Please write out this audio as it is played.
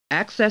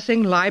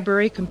Accessing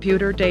library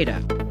computer data.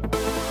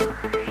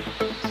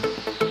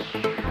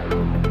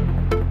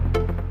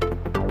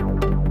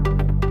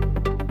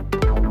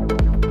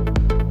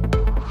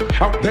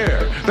 Out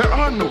there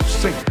are no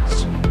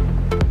saints.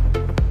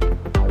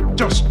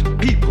 Just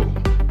people.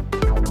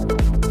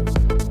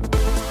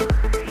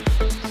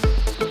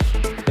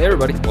 Hey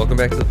everybody, welcome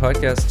back to the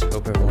podcast.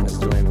 Hope everyone is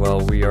doing well.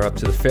 We are up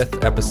to the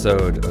 5th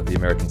episode of the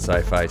American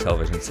sci-fi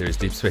television series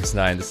Deep Space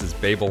Nine. This is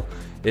Babel.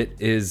 It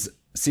is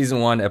Season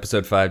 1,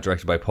 Episode 5,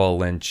 directed by Paul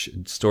Lynch.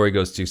 Story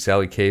goes to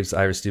Sally Caves,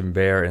 Ira Stephen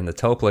Bear, and the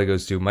teleplay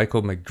goes to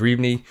Michael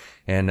McDreevney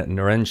and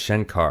Naren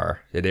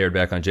Shankar. It aired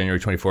back on January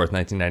 24th,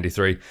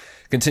 1993.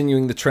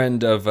 Continuing the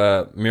trend of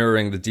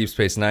mirroring the Deep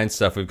Space Nine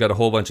stuff, we've got a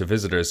whole bunch of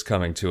visitors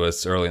coming to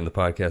us early in the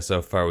podcast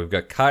so far. We've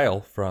got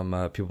Kyle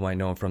from, people might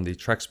know him from the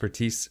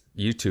Trekspertise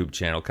YouTube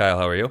channel. Kyle,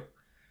 how are you?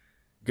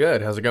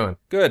 Good. How's it going?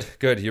 Good.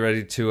 You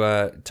ready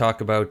to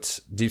talk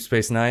about Deep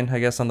Space Nine, I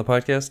guess, on the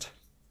podcast?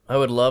 I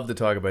would love to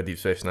talk about Deep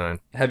Space Nine.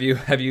 Have you,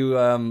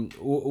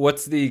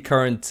 what's the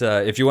current,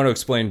 if you want to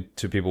explain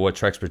to people what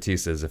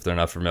Trekspertise is, if they're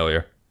not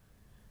familiar?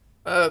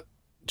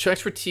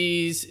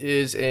 Trekspertise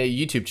is a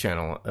YouTube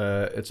channel.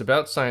 It's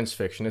about science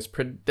fiction. It's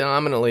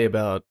predominantly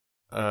about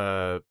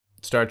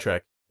Star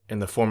Trek in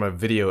the form of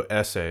video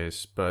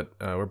essays, but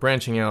we're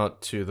branching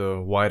out to the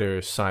wider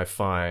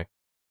sci-fi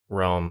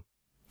realm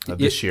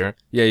this year.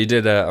 Yeah, you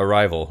did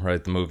Arrival,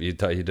 right? The movie. You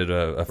did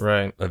a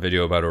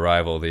video about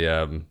Arrival,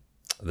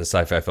 the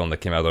sci-fi film that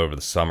came out over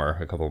the summer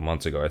a couple of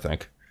months ago, I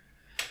think.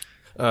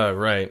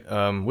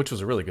 Which was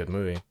a really good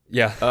movie.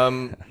 Yeah.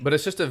 But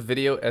it's just a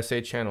video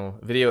essay channel.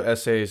 Video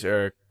essays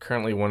are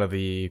currently one of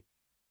the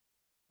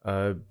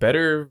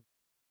better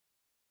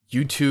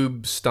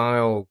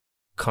YouTube-style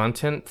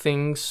content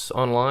things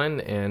online,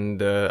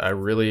 and I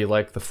really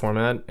like the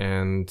format,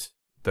 and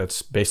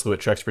that's basically what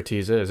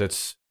Trekspertise is.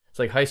 It's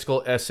like high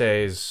school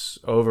essays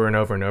over and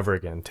over and over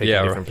again, taking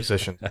different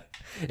positions.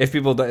 If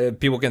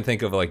people can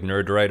think of like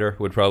Nerdwriter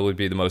would probably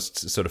be the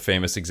most sort of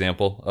famous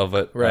example of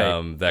it,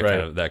 right?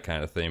 That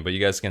kind of thing. But you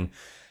guys can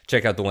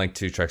check out the link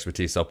to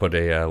Trekspertise. I'll put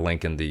a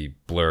link in the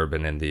blurb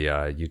and in the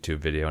YouTube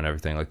video and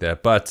everything like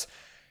that. But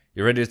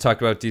you're ready to talk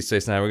about Deep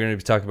Space Nine. We're going to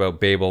be talking about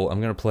Babel. I'm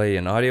going to play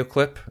an audio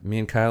clip. Me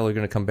and Kyle are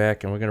going to come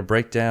back and we're going to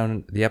break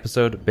down the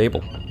episode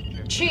Babel.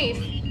 Chief.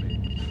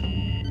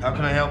 How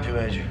can I help you,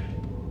 Major?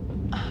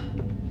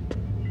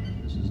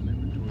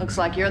 Looks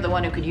like you're the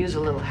one who could use a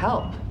little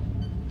help.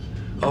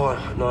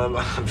 Oh, no,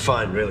 I'm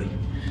fine, really.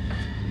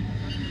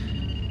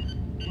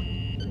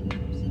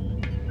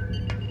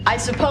 I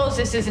suppose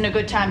this isn't a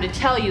good time to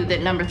tell you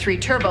that number 3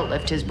 turbo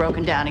lift has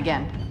broken down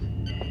again.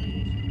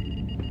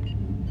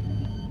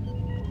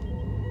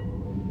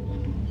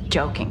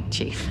 Joking,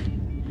 Chief.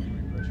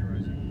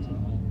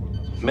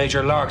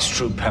 Major Lark's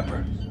True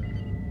Pepper.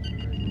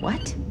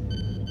 What?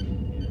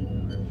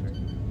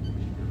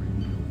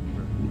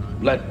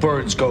 Let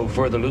birds go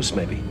further loose,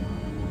 maybe.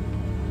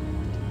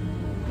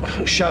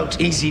 Shout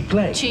easy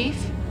play.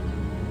 Chief,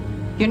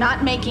 you're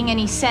not making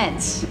any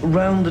sense.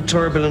 Round the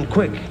turbulent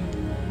quick.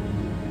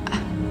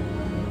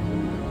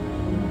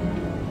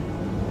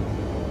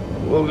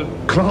 Well,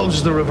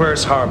 close the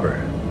reverse harbor.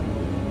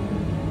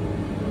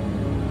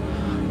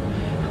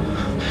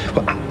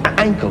 Well,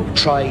 ankle,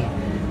 try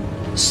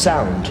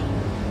sound.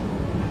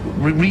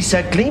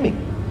 Reset gleaming.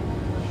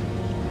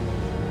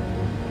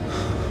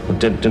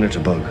 Dinner to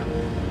bug.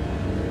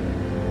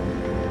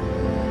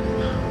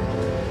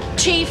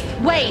 Chief,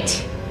 wait!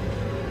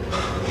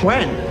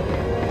 When?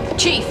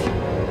 Chief!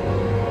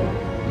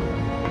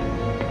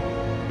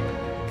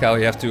 Kyle,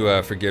 you have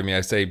to forgive me. I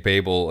say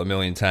Babel a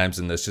million times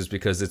in this just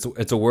because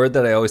it's a word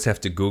that I always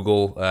have to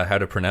Google how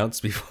to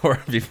pronounce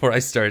before I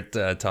start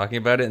talking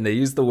about it. And they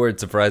use the word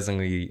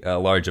surprisingly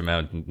large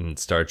amount in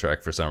Star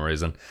Trek for some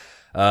reason.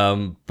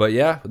 But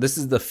yeah, this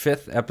is the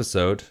 5th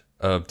episode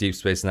of Deep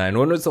Space Nine.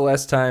 When was the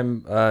last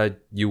time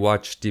you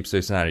watched Deep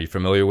Space Nine? Are you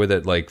familiar with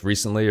it like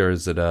recently, or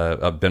has it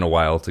been a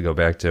while to go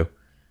back to?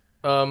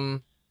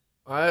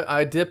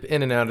 I dip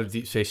in and out of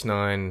Deep Space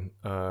Nine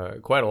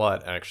quite a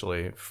lot,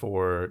 actually,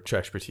 for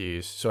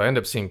Trekspertise. So I end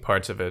up seeing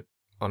parts of it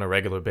on a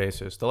regular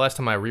basis. The last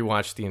time I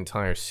rewatched the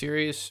entire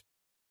series,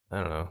 I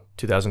don't know,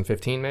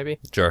 2015 maybe?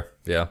 Sure,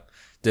 yeah.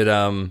 Did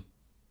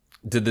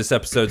this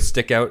episode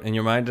stick out in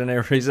your mind for any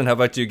reason? How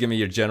about you give me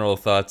your general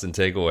thoughts and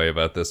takeaway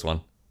about this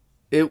one?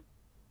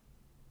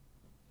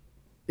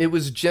 It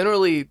was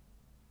generally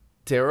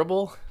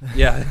terrible.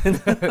 Yeah.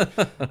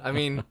 I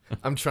mean,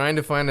 I'm trying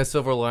to find a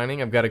silver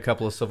lining. I've got a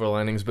couple of silver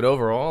linings, but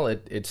overall,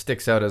 it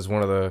sticks out as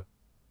one of the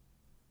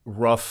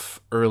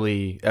rough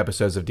early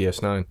episodes of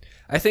DS9.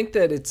 I think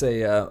that it's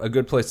a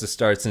good place to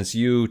start, since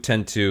you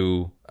tend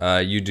to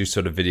you do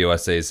sort of video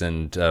essays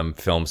and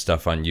film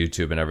stuff on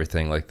YouTube and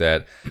everything like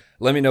that.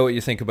 Let me know what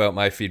you think about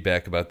my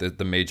feedback about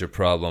the major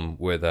problem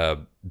with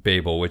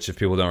Babel, which, if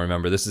people don't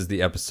remember, this is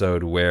the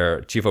episode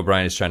where Chief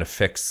O'Brien is trying to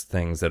fix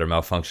things that are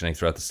malfunctioning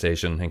throughout the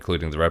station,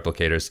 including the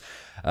replicators.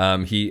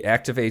 He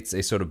activates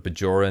a sort of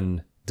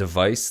Bajoran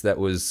device that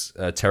was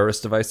a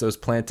terrorist device that was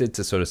planted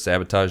to sort of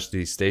sabotage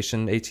the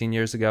station 18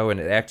 years ago, and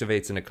it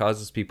activates and it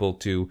causes people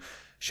to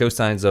show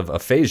signs of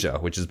aphasia,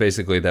 which is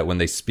basically that when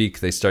they speak,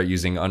 they start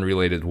using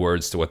unrelated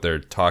words to what they're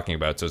talking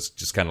about. So it's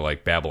just kind of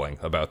like babbling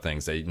about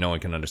things that no one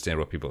can understand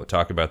what people are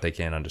talking about. They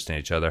can't understand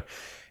each other,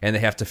 and they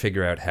have to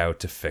figure out how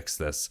to fix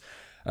this.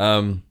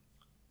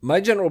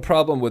 My general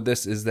problem with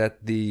this is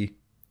that the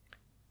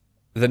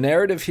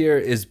narrative here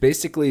is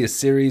basically a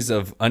series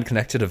of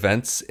unconnected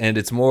events, and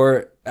it's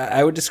more,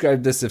 I would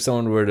describe this, if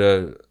someone were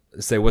to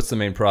say what's the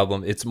main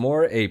problem, it's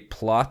more a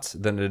plot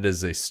than it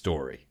is a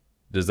story.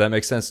 Does that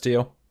make sense to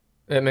you?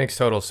 It makes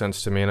total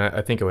sense to me, and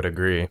I think I would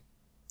agree.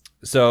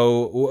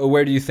 So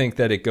where do you think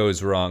that it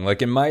goes wrong?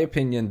 Like, in my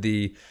opinion,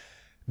 the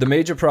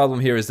major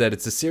problem here is that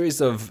it's a series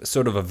of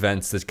sort of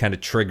events that kind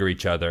of trigger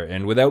each other,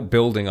 and without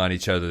building on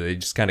each other, they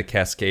just kind of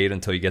cascade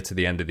until you get to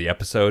the end of the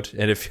episode,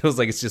 and it feels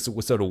like it's just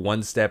sort of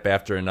one step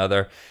after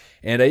another.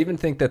 And I even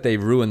think that they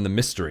ruin the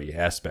mystery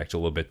aspect a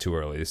little bit too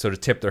early. They sort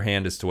of tip their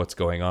hand as to what's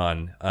going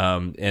on.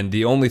 And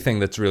the only thing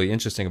that's really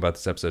interesting about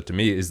this episode to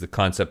me is the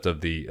concept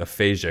of the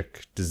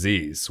aphasic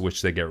disease,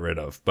 which they get rid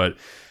of. But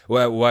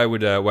why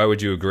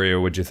would you agree, or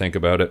what would you think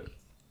about it?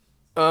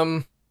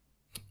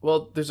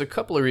 Well, there's a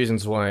couple of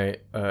reasons why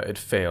it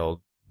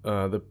failed.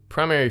 The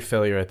primary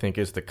failure, I think,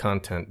 is the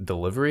content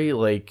delivery.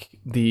 Like,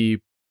 the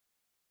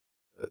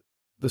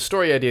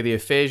story idea, the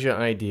aphasia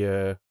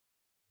idea,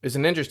 is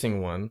an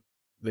interesting one.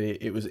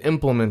 It was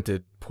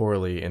implemented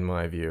poorly, in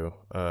my view.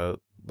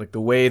 Like, the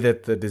way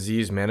that the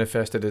disease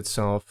manifested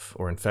itself,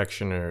 or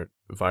infection, or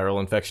viral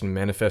infection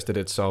manifested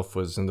itself,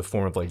 was in the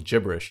form of, like,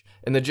 gibberish.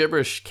 And the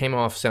gibberish came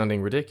off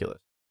sounding ridiculous.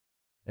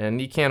 And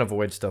you can't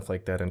avoid stuff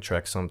like that in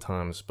Trek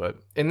sometimes. But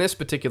in this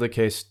particular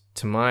case,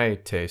 to my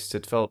taste,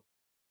 it felt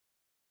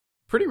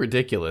pretty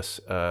ridiculous.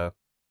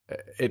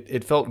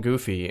 It felt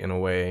goofy in a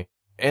way,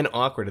 and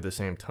awkward at the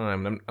same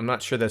time. I'm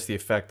not sure that's the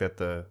effect that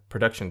the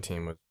production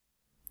team was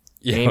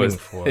aiming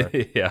for.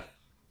 Yeah.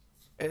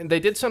 And they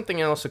did something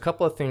else, a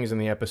couple of things in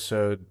the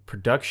episode,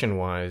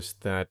 production-wise,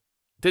 that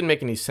didn't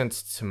make any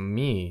sense to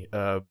me.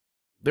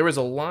 There was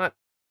a lot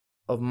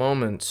of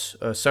moments,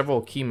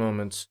 several key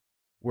moments,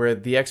 where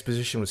the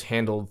exposition was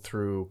handled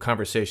through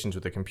conversations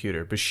with the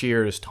computer.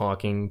 Bashir is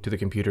talking to the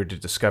computer to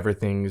discover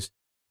things.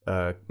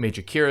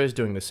 Major Kira is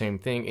doing the same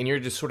thing, and you're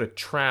just sort of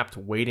trapped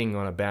waiting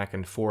on a back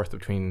and forth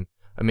between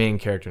a main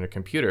character and a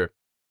computer.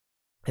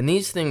 And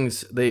these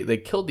things, they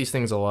killed these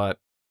things a lot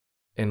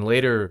in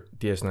later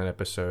DS9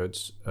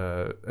 episodes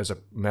as a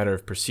matter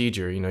of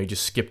procedure. You know, you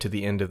just skip to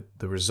the end of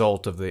the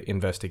result of the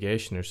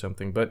investigation or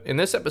something. But in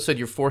this episode,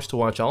 you're forced to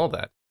watch all of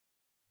that.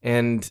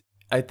 And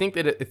I think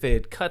that if they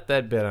had cut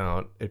that bit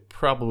out, it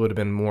probably would have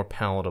been more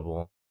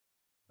palatable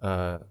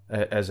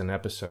as an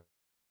episode.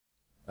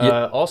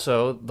 Yeah.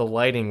 Also, the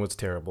lighting was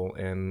terrible,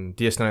 and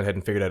DS9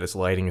 hadn't figured out its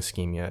lighting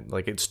scheme yet.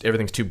 Like,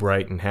 everything's too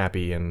bright and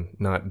happy and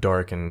not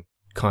dark and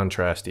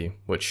contrasty,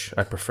 which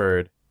I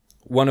preferred.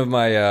 One of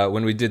my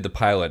when we did the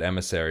pilot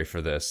emissary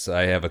for this,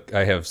 I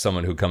have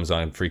someone who comes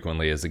on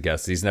frequently as a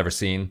guest. He's never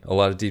seen a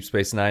lot of Deep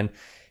Space Nine.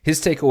 His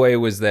takeaway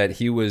was that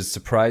he was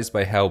surprised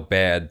by how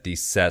bad the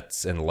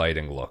sets and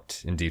lighting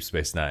looked in Deep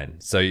Space Nine.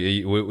 So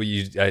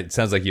it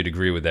sounds like you'd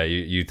agree with that.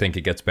 You think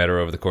it gets better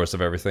over the course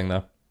of everything,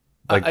 though?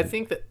 Like, I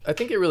think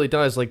it really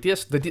does. Like,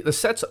 the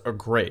sets are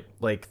great.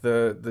 Like,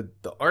 the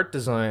art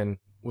design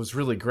was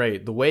really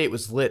great. The way it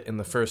was lit in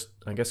the first,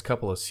 I guess,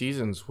 couple of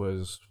seasons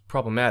was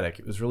problematic.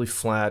 It was really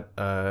flat.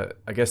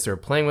 I guess they were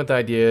playing with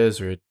ideas,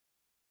 or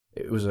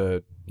it was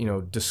a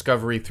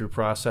discovery through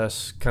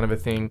process kind of a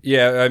thing.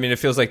 Yeah, I mean, it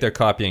feels like they're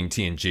copying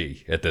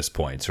TNG at this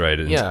point, right?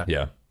 Yeah.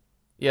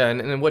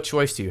 And what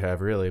choice do you have,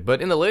 really?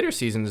 But in the later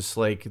seasons,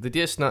 like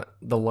the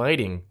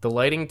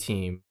lighting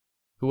team,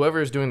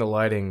 whoever is doing the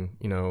lighting,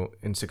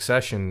 in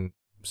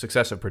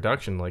successive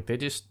production, like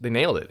they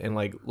nailed it. And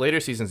like later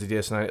seasons of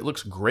DS9, it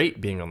looks great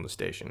being on the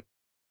station.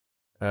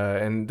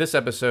 And this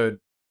episode,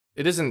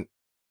 it isn't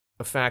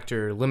a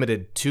factor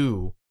limited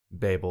to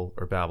Babel,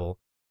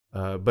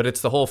 but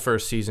it's the whole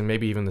first season,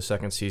 maybe even the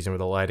second season, where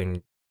the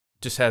lighting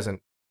just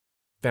hasn't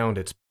found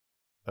its,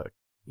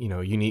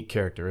 unique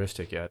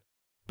characteristic yet.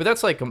 But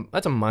that's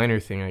a minor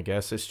thing, I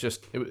guess. It's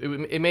just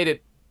it made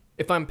it.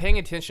 If I'm paying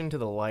attention to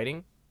the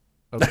lighting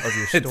of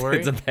your story,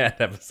 it's a bad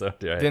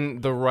episode, right?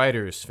 Then the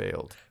writers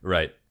failed.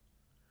 Right.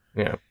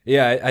 Yeah.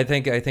 Yeah, I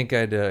think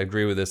I'd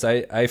agree with this.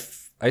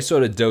 I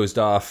sort of dozed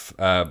off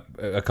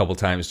a couple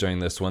times during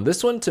this one.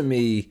 This one, to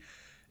me,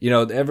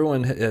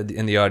 everyone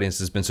in the audience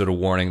has been sort of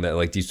warning that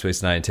like Deep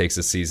Space Nine takes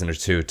a season or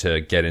two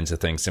to get into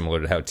things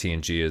similar to how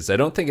TNG is. I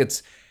don't think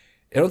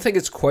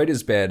it's quite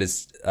as bad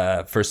as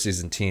first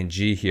season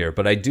TNG here,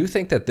 but I do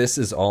think that this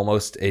is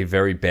almost a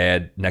very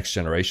bad Next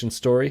Generation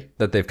story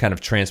that they've kind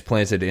of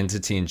transplanted into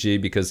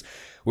TNG, because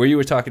where you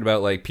were talking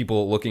about like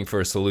people looking for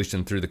a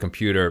solution through the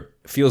computer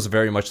feels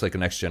very much like a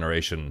Next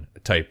Generation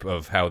type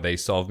of how they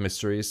solve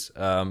mysteries.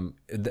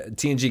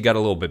 TNG got a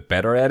little bit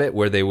better at it,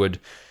 where they would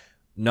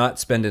not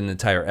spend an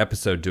entire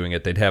episode doing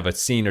it. They'd have a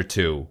scene or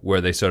two where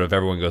they sort of,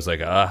 everyone goes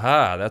like,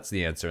 aha, that's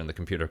the answer, and the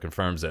computer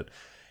confirms it.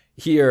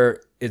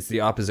 Here, it's the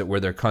opposite, where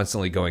they're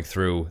constantly going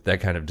through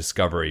that kind of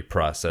discovery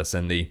process,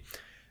 and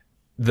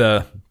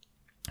the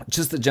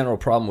just the general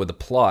problem with the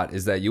plot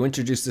is that you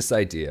introduce this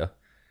idea,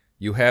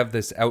 you have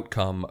this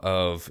outcome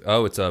of,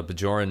 oh, it's a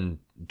Bajoran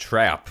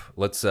trap.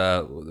 It's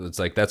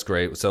like, that's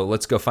great. So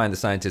let's go find the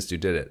scientist who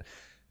did it.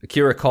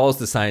 Kira calls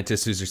the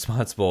scientist who's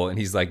responsible, and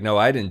he's like, no,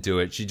 I didn't do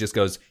it. She just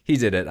goes, he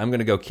did it. I'm going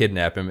to go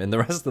kidnap him. And the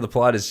rest of the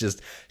plot is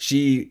just,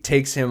 she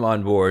takes him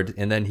on board,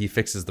 and then he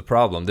fixes the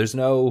problem.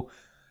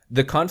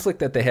 The conflict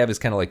that they have is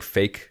kind of like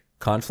fake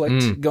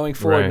conflict going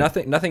forward.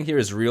 Right. Nothing here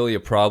is really a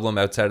problem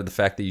outside of the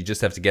fact that you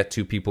just have to get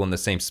two people in the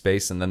same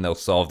space, and then they'll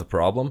solve the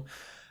problem.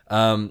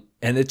 And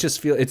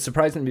it's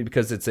surprising to me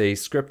because it's a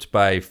script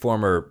by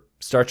former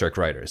Star Trek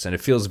writers, and it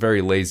feels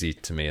very lazy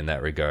to me in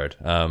that regard.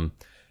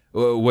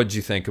 What did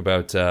you think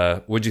about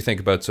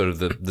sort of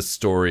the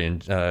story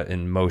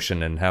in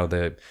motion and how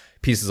the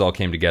pieces all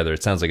came together?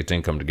 It sounds like it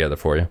didn't come together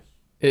for you.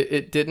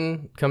 It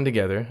didn't come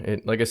together.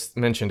 Like I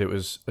mentioned, it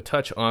was a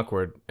touch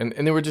awkward, and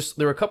there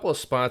were a couple of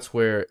spots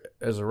where,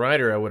 as a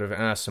writer, I would have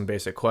asked some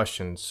basic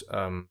questions.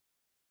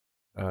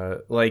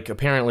 Like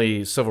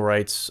apparently civil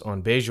rights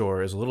on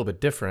Bajor is a little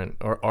bit different,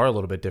 or are a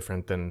little bit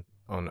different than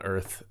on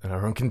Earth in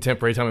our own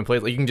contemporary time and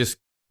place. Like you can just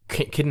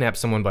kidnap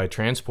someone by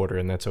transporter,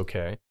 and that's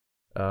okay.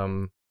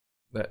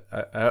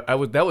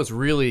 That was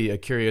really a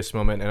curious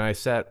moment, and I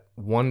sat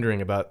wondering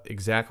about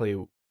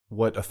exactly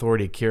what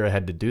authority Kira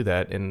had to do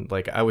that, and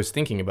like I was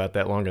thinking about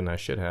that longer than I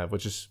should have,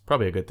 which is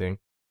probably a good thing.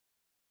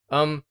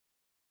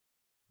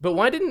 But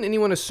why didn't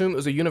anyone assume it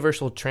was a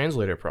universal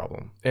translator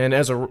problem? And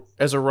as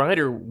a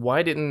writer,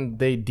 why didn't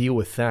they deal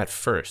with that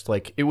first?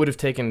 Like it would have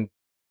taken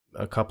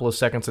a couple of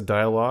seconds of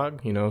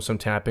dialogue, some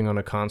tapping on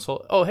a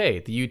console. Oh, hey,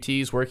 the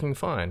UT's working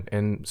fine,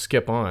 and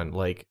skip on.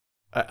 Like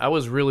I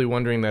was really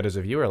wondering that as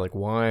a viewer, like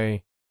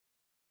why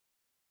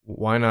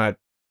not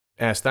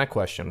ask that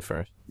question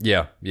first?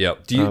 Yeah.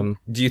 Do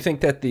you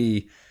think that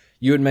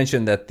you had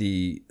mentioned that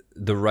the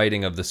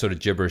writing of the sort of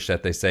gibberish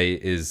that they say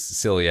is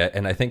silly,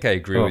 and I think I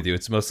agree with you.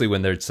 It's mostly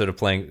when they're sort of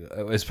playing,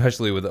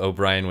 especially with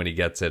O'Brien when he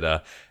gets it.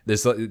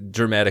 There's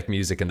dramatic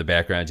music in the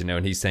background,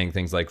 and he's saying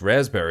things like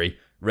raspberry,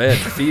 red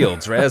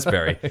fields,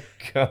 raspberry,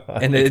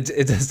 and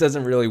it just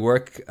doesn't really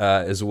work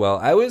as well.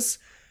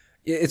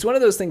 It's one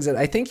of those things that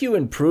I think you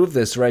improve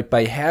this, right,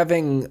 by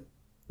having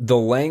the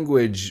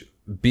language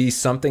be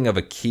something of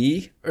a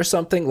key or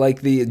something.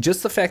 Like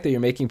just the fact that you're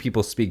making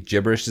people speak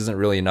gibberish isn't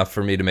really enough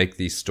for me to make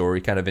the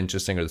story kind of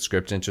interesting or the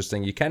script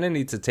interesting. You kind of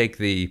need to take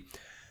the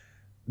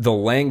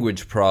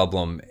language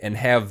problem and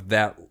have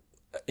that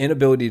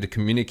inability to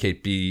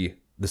communicate be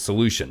the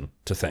solution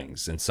to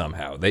things, and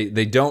somehow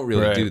they don't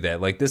really do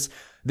that. Like this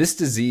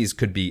disease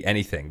could be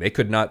anything. They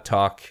could not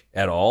talk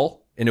at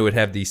all, and it would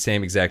have the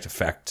same exact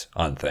effect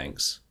on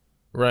things.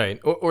 Right.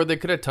 Or they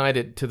could have tied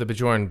it to the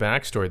Bajoran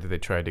backstory that they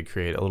tried to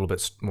create a little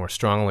bit more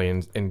strongly,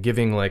 and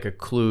giving like a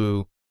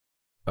clue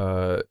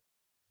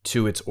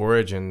to its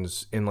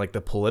origins in like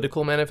the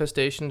political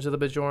manifestations of the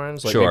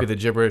Bajorans. Like maybe the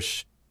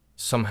gibberish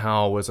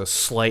somehow was a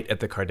slight at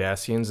the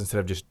Cardassians instead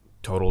of just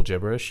total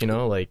gibberish,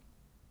 like,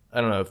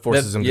 I don't know, it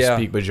forces them to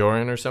speak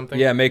Bajoran or something.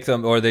 Yeah, make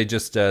them, or they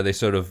just, they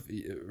sort of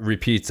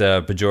repeat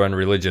a Bajoran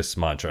religious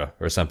mantra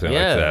or something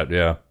like that.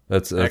 Yeah,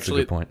 that's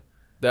actually a good point.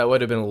 That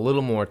would have been a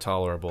little more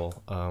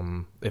tolerable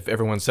if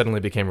everyone suddenly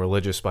became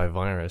religious by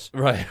virus.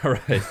 Right,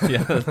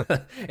 yeah.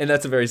 And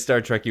that's a very Star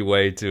Trek-y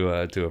way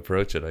to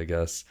approach it, I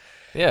guess.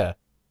 Yeah.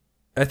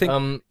 I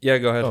think, yeah,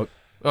 go ahead.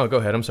 Oh, go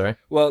ahead, I'm sorry.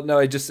 Well,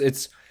 no,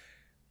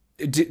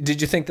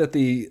 did you think that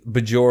the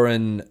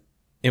Bajoran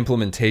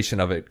implementation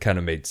of it kind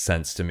of made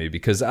sense to me?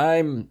 Because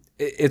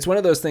it's one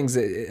of those things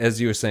that,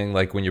 as you were saying,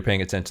 like when you're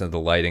paying attention to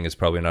the lighting, is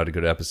probably not a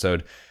good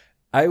episode.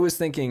 I was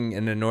thinking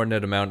an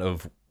inordinate amount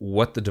of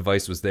what the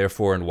device was there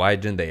for and why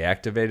didn't they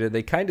activate it.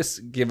 They kind of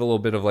give a little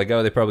bit of like,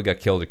 oh, they probably got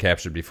killed or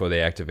captured before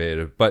they activated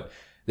it. But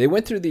they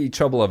went through the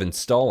trouble of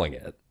installing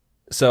it.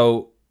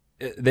 So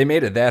they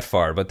made it that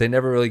far, but they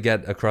never really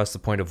get across the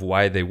point of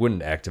why they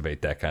wouldn't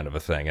activate that kind of a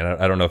thing. And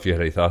I don't know if you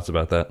had any thoughts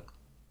about that.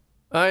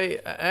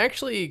 I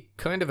actually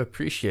kind of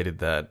appreciated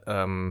that.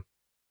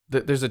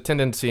 There's a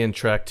tendency in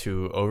Trek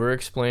to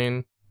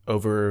over-explain,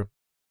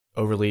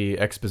 overly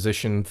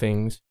exposition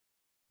things.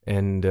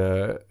 And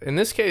in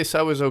this case,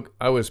 I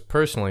was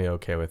personally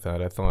okay with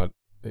that. I thought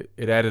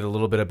it added a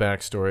little bit of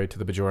backstory to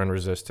the Bajoran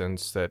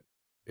resistance that,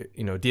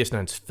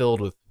 DS9's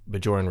filled with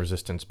Bajoran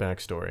resistance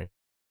backstory.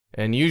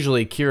 And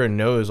usually Kira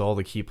knows all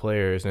the key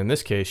players, and in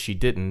this case, she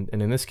didn't.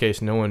 And in this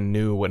case, no one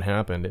knew what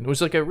happened. And it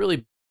was like a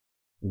really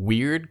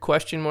weird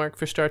question mark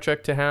for Star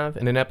Trek to have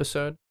in an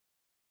episode.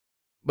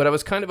 But I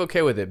was kind of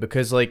okay with it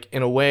because, like,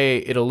 in a way,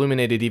 it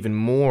illuminated even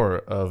more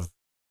of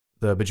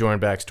the Bajoran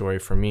backstory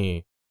for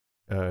me.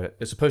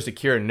 As opposed to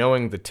Kira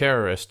knowing the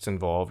terrorists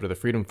involved or the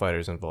freedom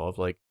fighters involved,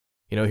 like,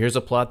 here's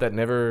a plot that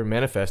never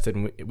manifested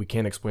and we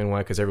can't explain why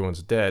because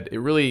everyone's dead. It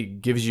really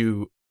gives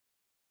you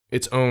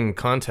its own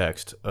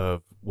context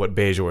of what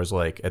Bajor is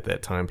like at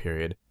that time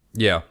period.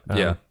 Yeah.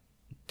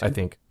 I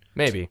think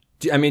maybe.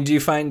 Do you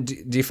find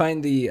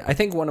I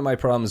think one of my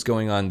problems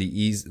going on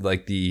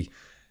the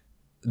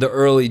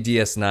early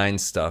DS9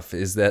 stuff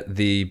is that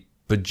the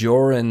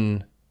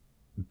Bajoran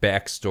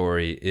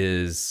backstory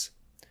is,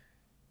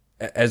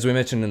 as we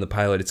mentioned in the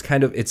pilot,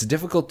 it's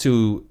difficult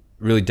to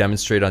really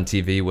demonstrate on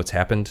TV what's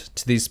happened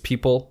to these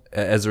people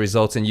as a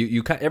result. And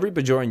every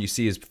Bajoran you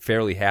see is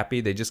fairly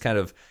happy. They just kind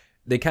of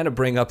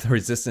bring up the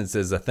resistance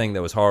as a thing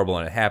that was horrible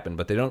and it happened,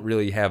 but they don't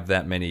really have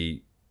that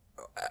many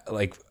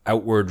like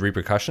outward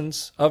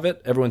repercussions of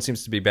it. Everyone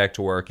seems to be back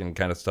to work and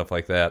kind of stuff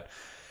like that.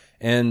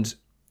 And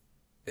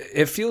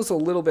it feels a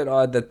little bit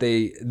odd that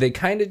they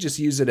kind of just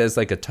use it as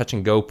like a touch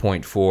and go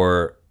point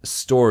for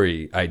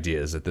story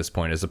ideas at this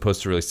point, as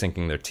opposed to really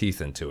sinking their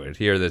teeth into it.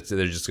 Here, they're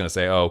just going to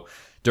say, oh,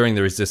 during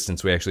the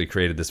resistance, we actually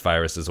created this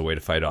virus as a way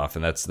to fight off,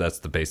 and that's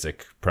the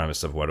basic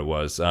premise of what it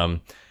was.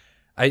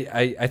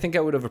 I think I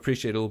would have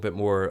appreciated a little bit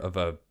more of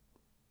a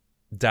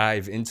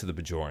dive into the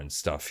Bajoran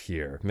stuff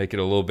here. Make it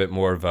a little bit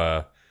more of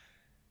a,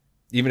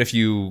 even if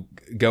you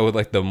go with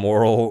like the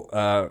moral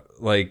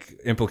like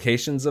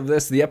implications of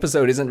this, the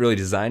episode isn't really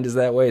designed as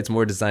that way. It's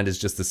more designed as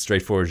just a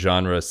straightforward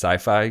genre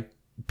sci-fi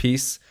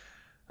piece.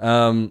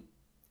 And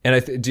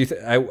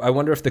I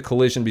wonder if the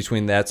collision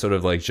between that sort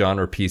of like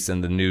genre piece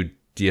and the new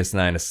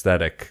DS9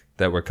 aesthetic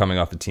that we're coming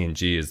off of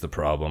TNG is the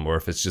problem, or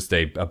if it's just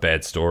a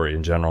bad story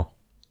in general.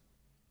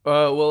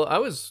 Well, I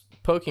was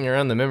poking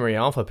around the Memory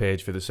Alpha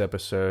page for this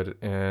episode,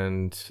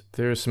 and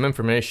there's some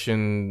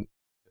information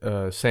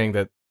saying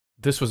that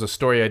this was a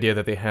story idea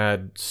that they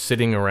had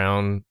sitting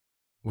around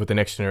with the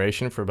Next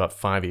Generation for about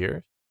 5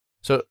 years.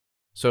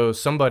 So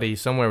somebody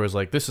somewhere was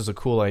like, this is a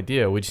cool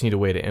idea, we just need a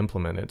way to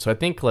implement it. So I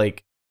think,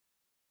 like,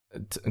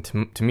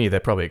 to me,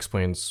 that probably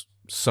explains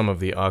some of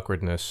the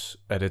awkwardness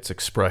at its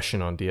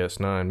expression on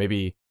DS9.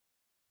 Maybe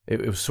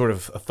it was sort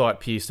of a thought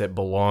piece that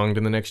belonged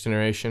in the Next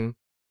Generation,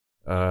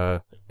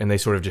 and they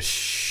sort of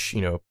just,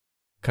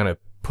 kind of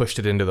pushed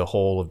it into the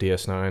hole of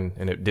DS9,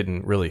 and it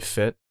didn't really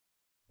fit.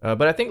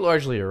 But I think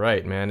largely you're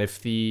right, man.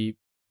 If they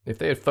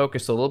had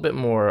focused a little bit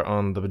more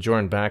on the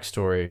Bajoran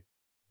backstory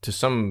to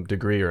some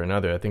degree or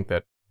another, I think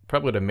that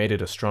probably would have made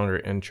it a stronger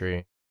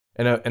entry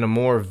and a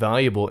more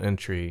valuable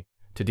entry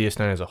to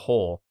DS9 as a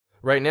whole.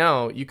 Right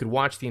now, you could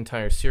watch the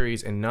entire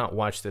series and not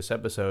watch this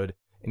episode,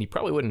 and you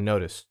probably wouldn't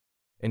notice.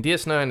 And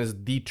DS9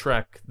 is the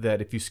Trek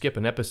that if you skip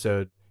an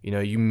episode,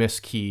 you miss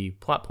key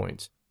plot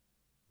points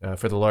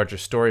for the larger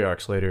story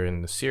arcs later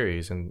in the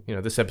series. And,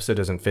 this episode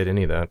doesn't fit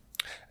any of that.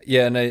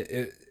 Yeah,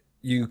 and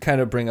you kind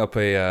of bring up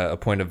a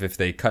point of if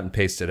they cut and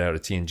pasted out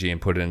of TNG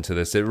and put it into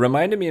this. It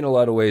reminded me in a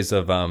lot of ways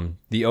of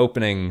the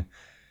opening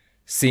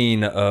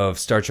scene of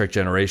Star Trek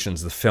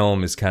Generations. The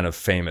film is kind of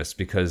famous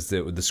because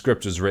the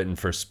script was written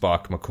for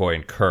Spock, McCoy,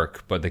 and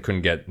Kirk, but they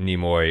couldn't get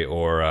Nimoy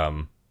or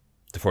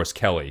DeForest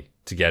Kelley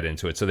to get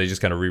into it, so they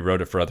just kind of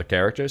rewrote it for other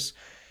characters.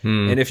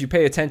 And if you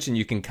pay attention,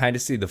 you can kind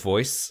of see the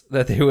voice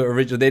that they were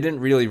originally. They didn't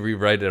really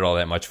rewrite it all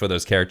that much for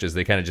those characters.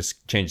 They kind of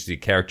just changed the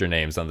character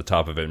names on the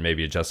top of it and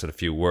maybe adjusted a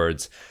few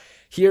words.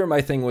 Here, my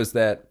thing was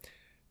that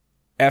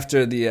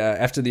after the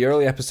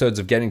early episodes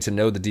of getting to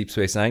know the Deep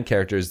Space Nine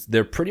characters,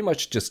 they're pretty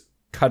much just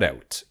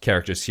cutout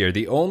characters here.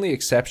 The only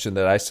exception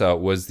that I saw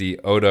was the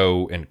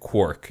Odo and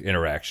Quark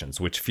interactions,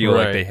 which feel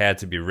like they had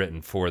to be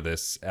written for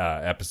this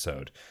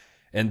episode.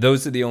 And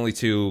those are the only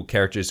two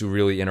characters who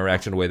really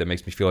interact in a way that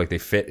makes me feel like they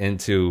fit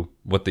into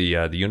what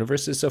the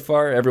universe is so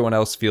far. Everyone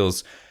else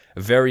feels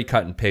very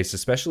cut and paste,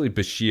 especially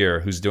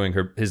Bashir, who's doing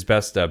his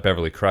best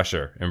Beverly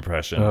Crusher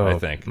impression, I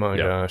think. My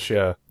gosh,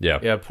 yeah.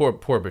 Yeah, poor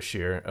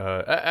Bashir.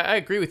 I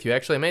agree with you.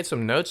 Actually, I made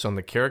some notes on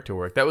the character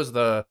work.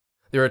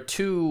 There are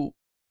two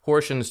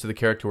portions to the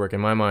character work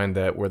in my mind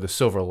that were the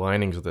silver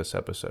linings of this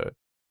episode.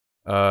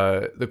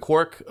 The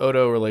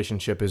Quark-Odo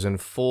relationship is in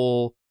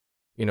full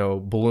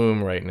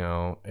bloom right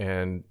now,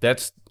 and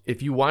that's,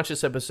 if you watch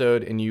this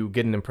episode and you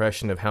get an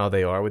impression of how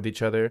they are with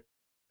each other,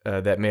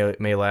 that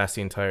may last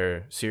the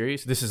entire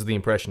series, this is the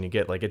impression you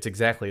get. Like, it's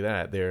exactly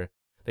that.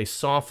 They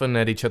soften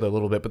at each other a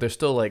little bit, but they're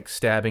still like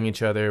stabbing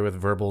each other with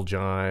verbal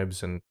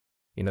jibes, and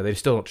they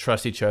still don't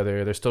trust each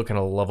other. There's still kind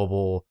of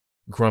lovable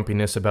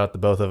grumpiness about the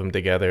both of them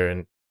together,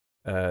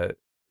 and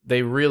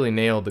they really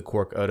nailed the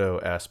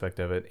Quark-Odo aspect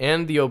of it.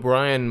 And the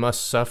O'Brien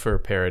must suffer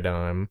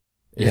paradigm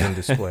is in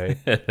display.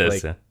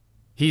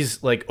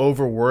 He's like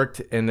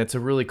overworked, and it's a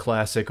really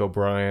classic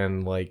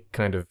O'Brien like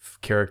kind of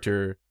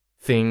character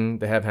thing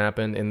to have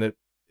happen. And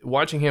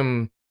watching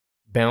him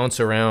bounce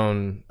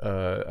around,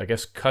 I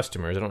guess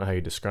customers, I don't know how you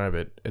describe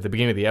it, at the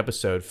beginning of the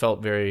episode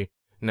felt very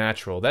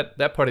natural. That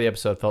part of the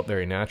episode felt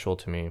very natural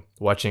to me,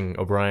 watching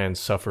O'Brien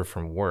suffer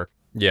from work.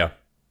 Yeah.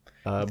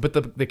 But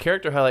the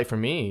character highlight for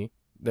me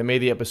that made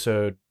the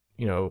episode,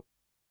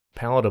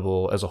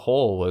 palatable as a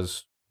whole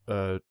was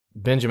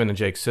Benjamin and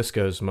Jake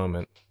Sisko's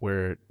moment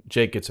where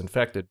Jake gets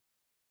infected.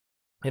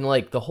 And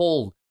like the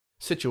whole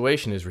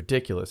situation is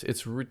ridiculous.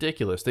 It's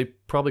ridiculous. They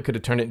probably could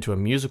have turned it into a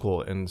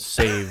musical and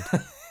saved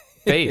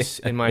face,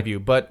 in my view.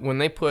 But when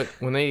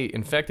they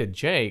infected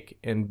Jake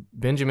and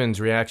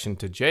Benjamin's reaction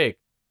to Jake,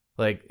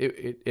 like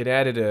it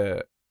added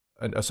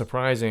a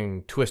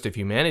surprising twist of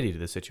humanity to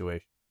the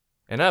situation.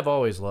 And I've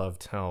always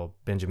loved how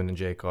Benjamin and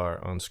Jake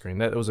are on screen.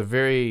 That was a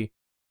very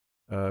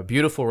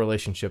beautiful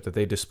relationship that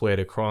they displayed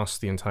across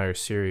the entire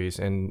series,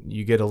 and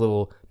you get a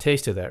little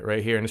taste of that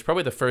right here. And it's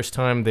probably the first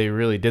time they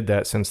really did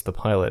that since the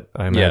pilot,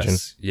 I imagine.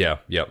 Yes. Yeah.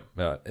 Yep.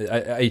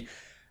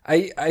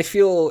 I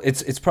feel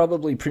it's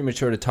probably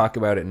premature to talk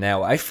about it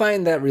now. I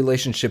find that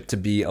relationship to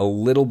be a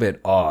little bit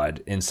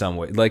odd in some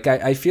way. Like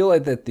I feel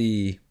like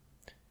that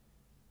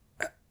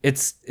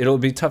it'll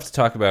be tough to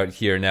talk about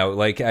here now.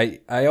 Like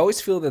I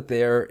always feel that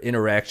their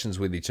interactions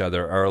with each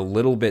other are a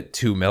little bit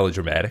too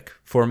melodramatic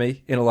for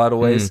me in a lot of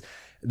ways.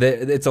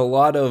 It's a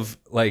lot of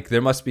like, there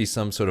must be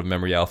some sort of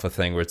memory alpha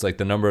thing where it's like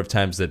the number of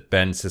times that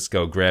Ben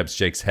Sisko grabs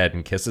Jake's head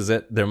and kisses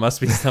it. There must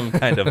be some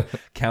kind of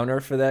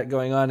counter for that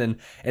going on. And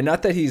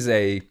not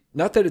that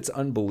not that it's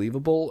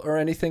unbelievable or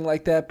anything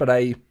like that, but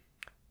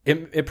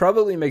it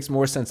probably makes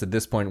more sense at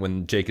this point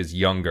when Jake is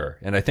younger.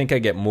 And I think I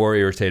get more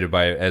irritated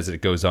by it as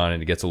it goes on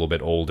and it gets a little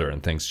bit older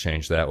and things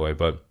change that way.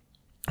 But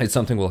it's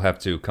something we'll have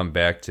to come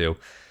back to.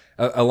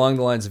 Along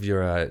the lines of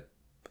your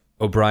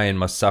O'Brien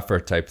must suffer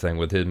type thing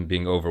with him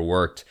being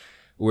overworked,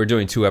 we're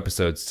doing 2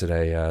 episodes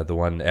today. The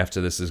one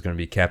after this is going to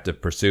be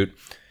Captive Pursuit.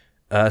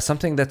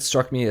 Something that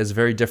struck me as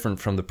very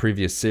different from the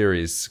previous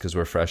series, because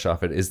we're fresh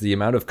off it, is the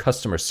amount of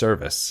customer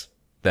service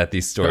that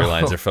these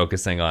storylines are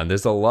focusing on.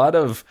 There's a lot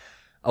of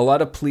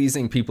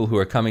pleasing people who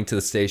are coming to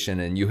the station,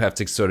 and you have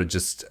to sort of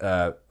just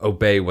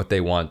obey what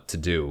they want to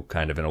do,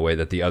 kind of in a way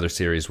that the other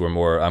series were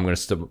more, I'm going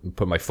to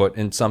put my foot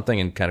in something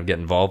and kind of get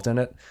involved in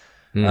it.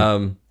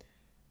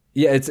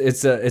 Yeah,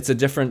 it's a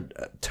different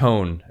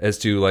tone as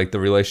to like the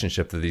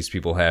relationship that these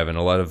people have, and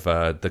a lot of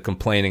the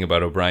complaining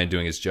about O'Brien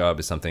doing his job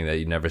is something that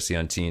you never see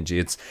on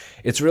TNG.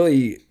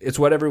 It's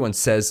what everyone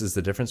says is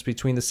the difference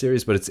between the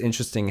series, but it's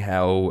interesting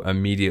how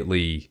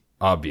immediately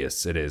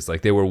obvious it is.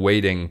 Like they were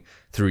waiting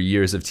through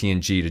years of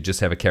TNG to just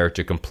have a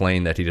character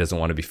complain that he doesn't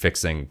want to be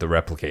fixing the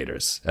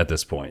replicators at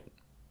this point.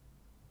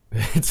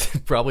 It's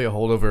probably a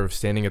holdover of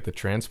standing at the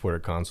transporter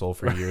console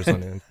for years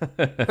on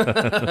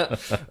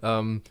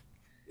end.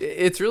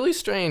 It's really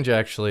strange,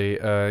 actually.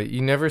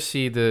 You never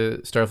see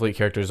the Starfleet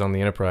characters on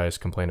the Enterprise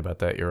complain about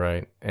that, you're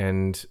right.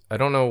 And I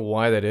don't know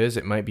why that is.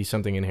 It might be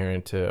something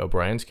inherent to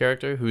O'Brien's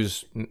character,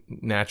 who's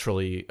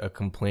naturally a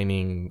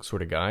complaining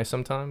sort of guy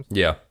sometimes.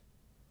 Yeah.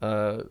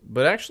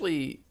 But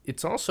actually,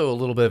 it's also a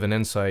little bit of an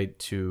insight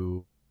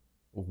to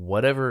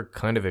whatever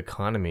kind of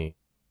economy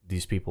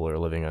these people are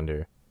living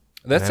under.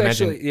 That's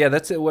actually,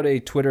 that's what a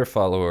Twitter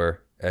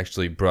follower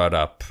actually brought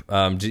up.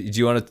 Do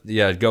you want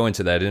to go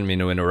into that? I didn't mean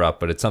to interrupt,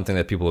 but it's something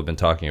that people have been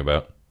talking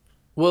about.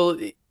 Well,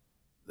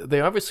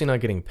 they're obviously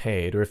not getting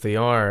paid, or if they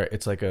are,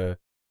 it's like a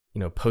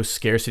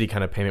post-scarcity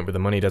kind of payment where the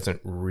money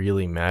doesn't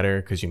really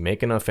matter because you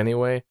make enough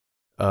anyway.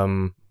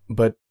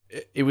 But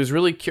it was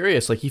really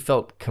curious. Like he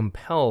felt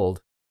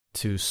compelled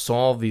to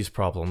solve these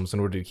problems in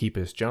order to keep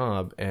his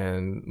job,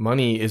 and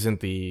money isn't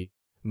the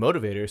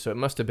motivator, so it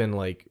must have been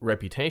like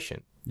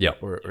reputation,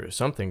 or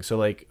something. So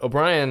like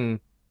O'Brien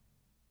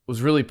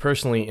was really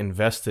personally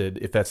invested,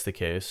 if that's the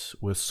case,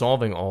 with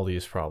solving all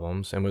these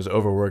problems, and was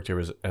overworked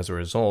as a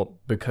result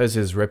because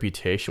his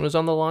reputation was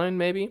on the line,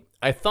 maybe?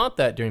 I thought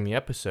that during the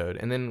episode,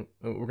 and then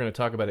we're going to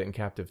talk about it in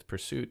Captive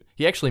Pursuit.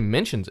 He actually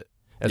mentions it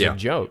as a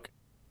joke,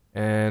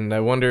 and I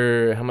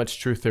wonder how much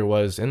truth there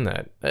was in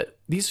that.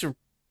 These are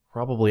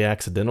probably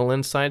accidental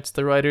insights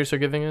the writers are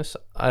giving us.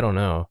 I don't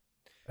know.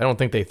 I don't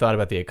think they thought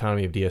about the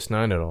economy of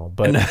DS9 at all.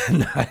 But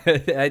no,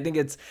 I think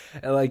it's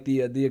like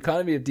the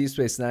economy of Deep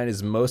Space Nine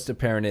is most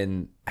apparent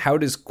in how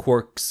does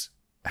Quark's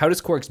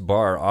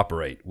bar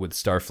operate with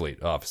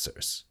Starfleet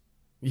officers?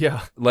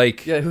 Yeah,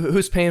 like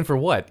who's paying for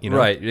what?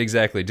 Right,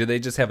 exactly. Do they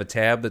just have a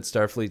tab that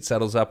Starfleet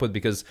settles up with?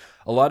 Because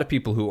a lot of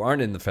people who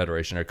aren't in the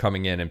Federation are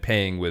coming in and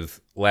paying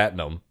with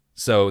Latinum,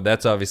 so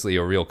that's obviously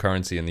a real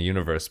currency in the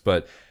universe.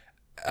 But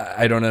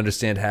I don't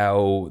understand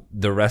how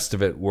the rest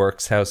of it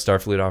works, how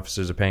Starfleet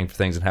officers are paying for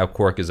things, and how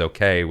Quark is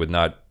okay with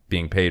not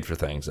being paid for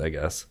things, I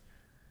guess.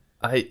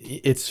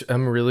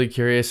 I'm really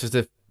curious as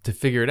to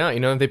figure it out.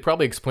 If they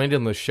probably explained it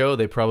in the show,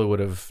 they probably would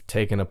have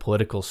taken a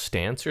political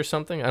stance or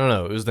something. I don't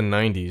know. It was the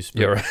 90s.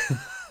 But, yeah,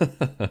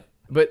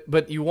 right.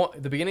 but you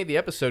want the beginning of the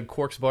episode,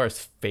 Quark's bar is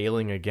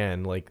failing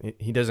again. Like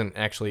he doesn't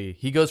actually.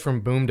 He goes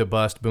from boom to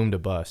bust, boom to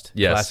bust.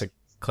 Yes.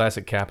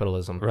 Classic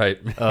capitalism. Right.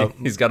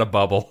 He's got a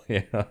bubble.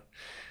 Yeah.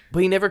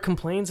 But he never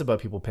complains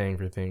about people paying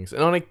for things.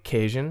 And on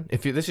occasion,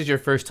 if this is your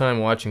first time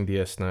watching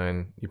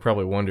DS9, you're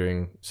probably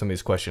wondering some of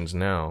these questions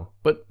now.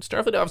 But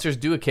Starfleet officers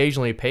do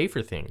occasionally pay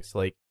for things.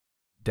 Like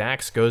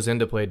Dax goes in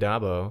to play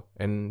Dabo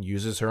and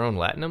uses her own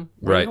Latinum.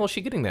 Where the hell is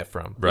she getting that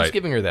from? Right. Who's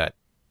giving her that?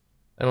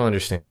 I don't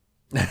understand.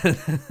 I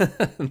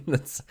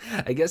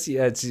guess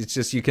it's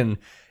just you can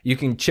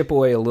chip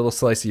away a little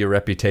slice of your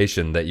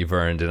reputation that you've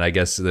earned, and I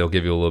guess they'll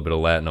give you a little bit of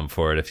Latinum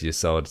for it if you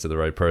sell it to the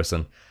right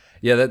person.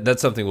 Yeah,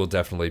 that's something we'll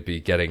definitely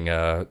be getting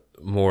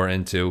more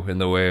into in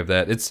the way of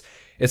that. It's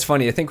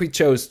funny. I think we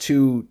chose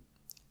 2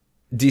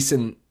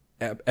 decent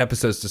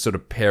episodes to sort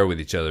of pair with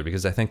each other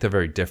because I think they're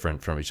very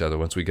different from each other.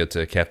 Once we get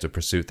to Captive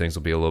Pursuit, things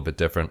will be a little bit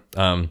different.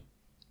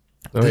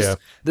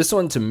 This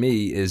one to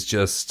me is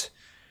just...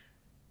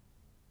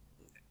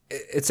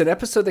 It's an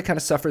episode that kind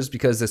of suffers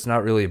because it's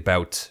not really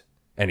about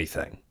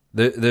anything.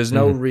 There's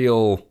no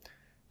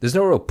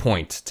real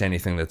point to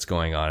anything that's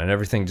going on, and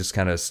everything just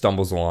kind of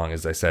stumbles along,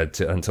 as I said,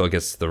 until it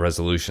gets to the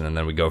resolution, and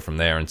then we go from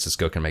there, and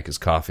Cisco can make his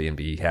coffee and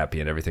be happy,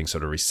 and everything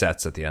sort of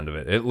resets at the end of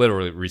it. It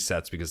literally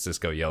resets because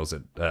Cisco yells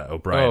at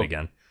O'Brien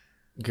again.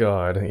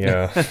 God,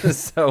 yeah.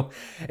 So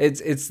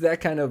it's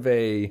that kind of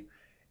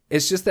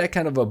it's just that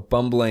kind of a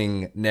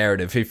bumbling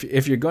narrative.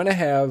 If you're going to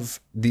have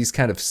these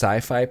kind of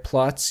sci-fi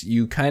plots,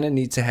 you kind of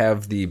need to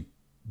have the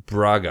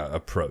Braga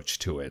approach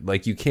to it.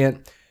 Like you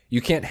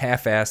can't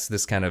half-ass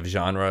this kind of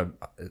genre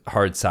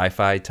hard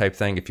sci-fi type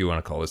thing. If you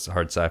want to call this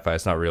hard sci-fi,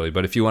 it's not really.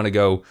 But if you want to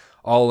go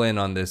all in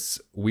on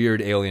this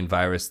weird alien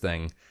virus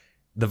thing,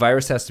 the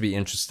virus has to be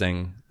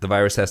interesting. The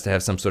virus has to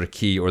have some sort of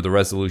key, or the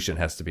resolution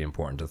has to be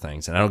important to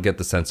things. And I don't get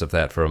the sense of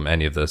that from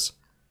any of this.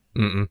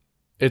 Mm-mm.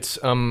 It's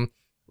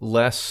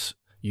less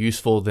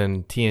useful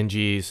than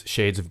TNG's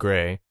Shades of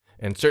Grey,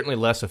 and certainly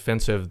less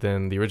offensive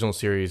than the original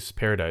series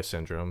Paradise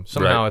Syndrome.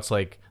 Somehow It's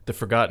like the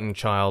forgotten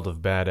child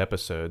of bad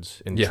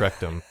episodes in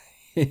Trekdom.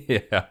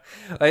 Yeah.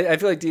 I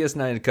feel like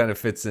DS9 kind of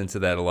fits into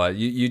that a lot.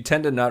 You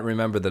tend to not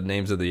remember the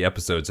names of the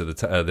episodes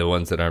of the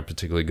ones that aren't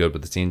particularly good,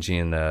 but the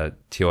TNG and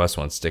TOS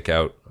ones stick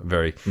out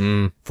very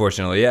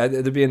fortunately. Yeah,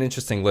 it'd be an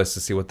interesting list to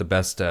see what the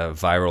best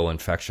viral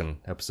infection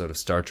episode of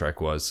Star Trek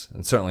was.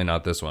 And certainly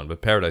not this one,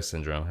 but Paradise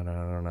Syndrome. I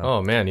don't know.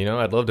 Oh, man,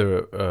 I'd love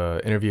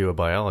to interview a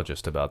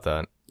biologist about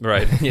that.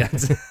 Right, yeah.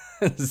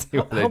 See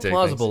how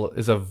plausible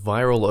is a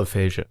viral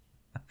aphasia?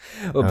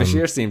 Well,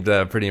 Bashir seemed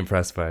pretty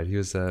impressed by it. He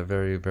was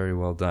very, very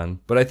well done.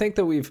 But I think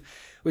that we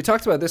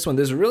talked about this one.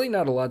 There's really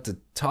not a lot to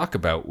talk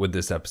about with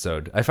this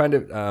episode. I find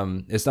it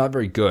it's not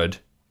very good.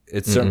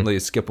 It's certainly a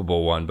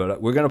skippable one.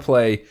 But we're going to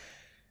play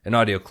an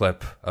audio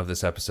clip of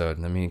this episode,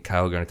 and then me and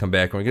Kyle are going to come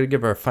back, and we're going to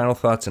give our final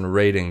thoughts and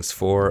ratings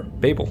for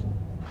Babel.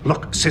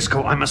 Look,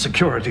 Cisco, I'm a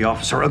security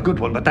officer, a good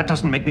one, but that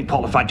doesn't make me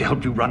qualified to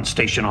help you run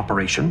station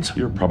operations.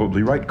 You're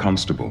probably right,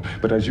 Constable.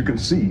 But as you can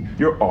see,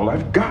 you're all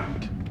I've got.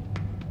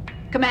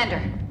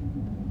 Commander,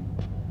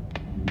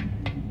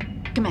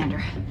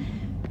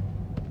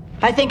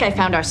 I think I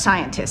found our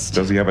scientist.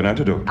 Does he have an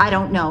antidote? I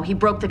don't know. He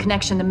broke the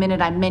connection the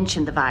minute I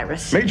mentioned the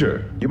virus.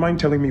 Major, you mind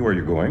telling me where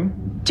you're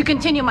going? To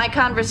continue my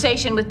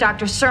conversation with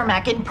Dr.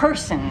 Cermak in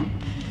person.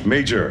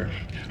 Major,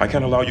 I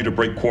can't allow you to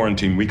break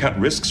quarantine. We can't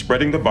risk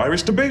spreading the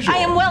virus to Bajor. I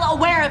am well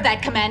aware of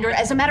that, Commander.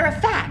 As a matter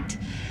of fact,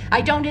 I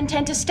don't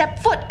intend to step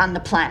foot on the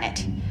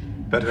planet.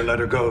 Better let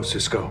her go,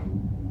 Cisco.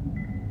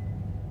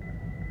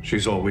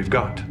 She's all we've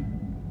got.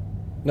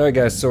 All right,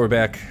 guys, so we're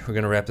back. We're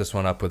going to wrap this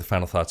one up with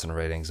final thoughts and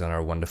ratings on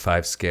our 1 to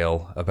 5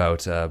 scale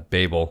about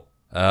Babel.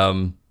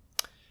 I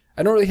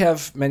don't really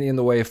have many in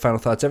the way of final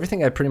thoughts.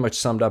 Everything I pretty much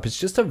summed up. It's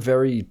just a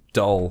very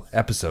dull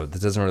episode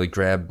that doesn't really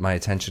grab my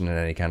attention in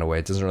any kind of way.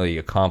 It doesn't really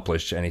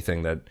accomplish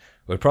anything that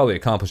what it probably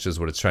accomplishes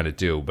what it's trying to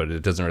do, but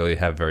it doesn't really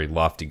have very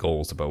lofty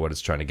goals about what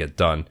it's trying to get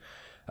done.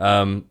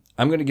 I'm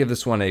going to give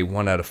this one a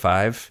 1 out of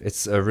 5.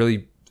 It's a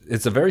very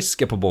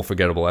skippable,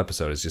 forgettable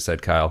episode, as you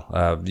said,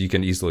 Kyle. You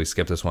can easily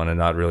skip this one and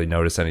not really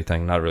notice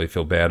anything, not really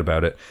feel bad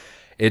about it.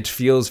 It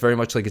feels very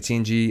much like a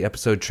TNG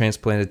episode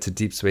transplanted to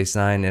Deep Space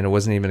Nine, and it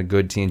wasn't even a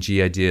good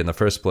TNG idea in the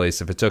first place.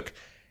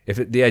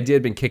 The idea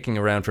had been kicking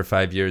around for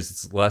 5 years,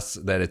 it's less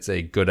that it's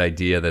a good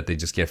idea that they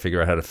just can't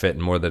figure out how to fit,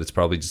 and more that it's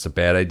probably just a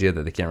bad idea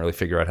that they can't really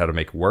figure out how to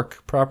make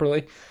work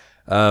properly.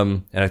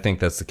 And I think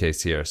that's the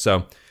case here.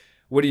 So,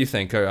 what do you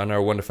think? On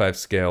our 1 to 5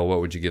 scale,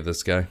 what would you give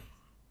this guy?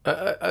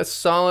 A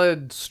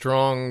solid,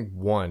 strong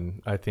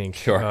 1, I think.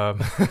 Sure.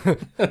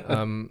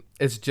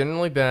 It's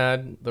generally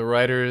bad. The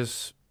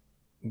writers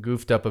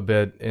goofed up a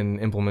bit in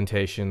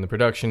implementation. The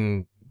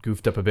production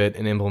goofed up a bit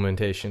in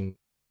implementation.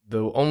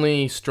 The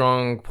only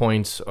strong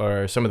points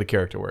are some of the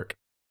character work.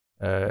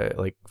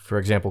 Like, for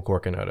example,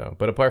 Quark and Odo.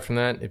 But apart from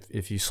that,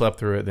 if you slept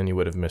through it, then you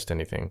would have missed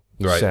anything.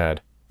 Right.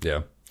 Sad.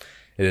 Yeah.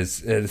 It is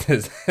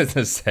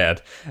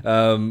sad.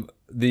 I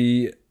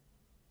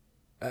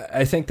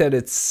think that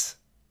it's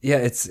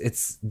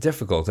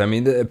difficult. I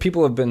mean,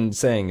 people have been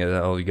saying,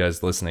 all you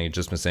guys listening have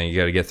just been saying, you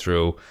got to get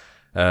through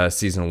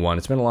season 1.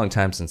 It's been a long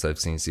time since I've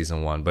seen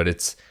season 1, but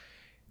it's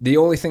the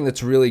only thing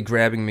that's really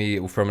grabbing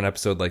me from an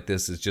episode like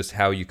this is just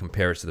how you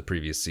compare it to the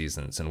previous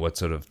seasons and what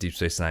sort of Deep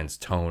Space Nine's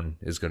tone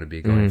is going to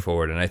be going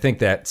forward. And I think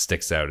that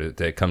sticks out.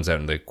 It comes out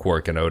in the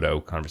Quark and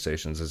Odo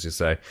conversations, as you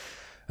say.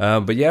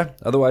 But yeah,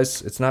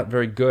 otherwise, it's not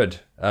very good.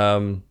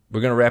 We're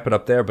going to wrap it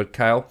up there. But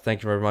Kyle,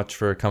 thank you very much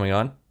for coming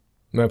on.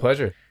 My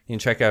pleasure. You can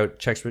check out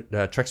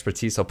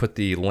Trekspertise. I'll put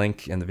the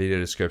link in the video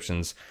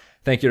descriptions.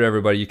 Thank you to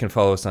everybody. You can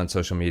follow us on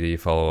social media. You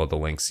follow all the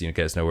links. You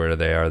guys know where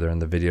they are. They're in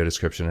the video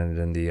description and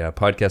in the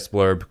podcast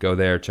blurb. Go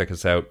there. Check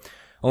us out.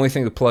 Only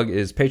thing to plug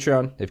is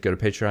Patreon. If you go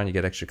to Patreon, you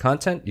get extra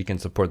content. You can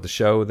support the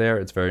show there.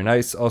 It's very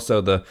nice. Also,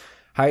 the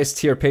highest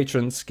tier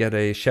patrons get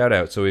a shout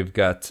out. So we've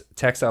got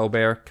Taxile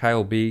Bear,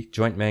 Kyle B,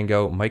 Joint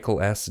Mango,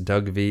 Michael S,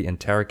 Doug V, and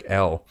Tarek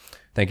L.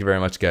 Thank you very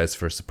much, guys,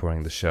 for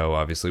supporting the show.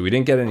 Obviously, we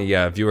didn't get any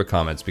viewer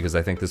comments because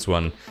I think this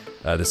one,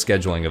 the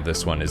scheduling of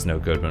this one is no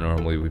good. But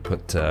normally we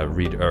put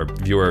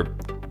viewer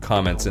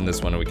comments in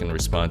this one and we can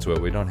respond to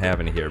it. We don't have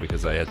any here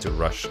because I had to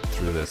rush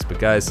through this. But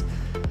guys,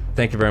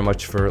 thank you very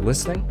much for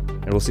listening.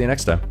 and we'll see you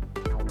next time.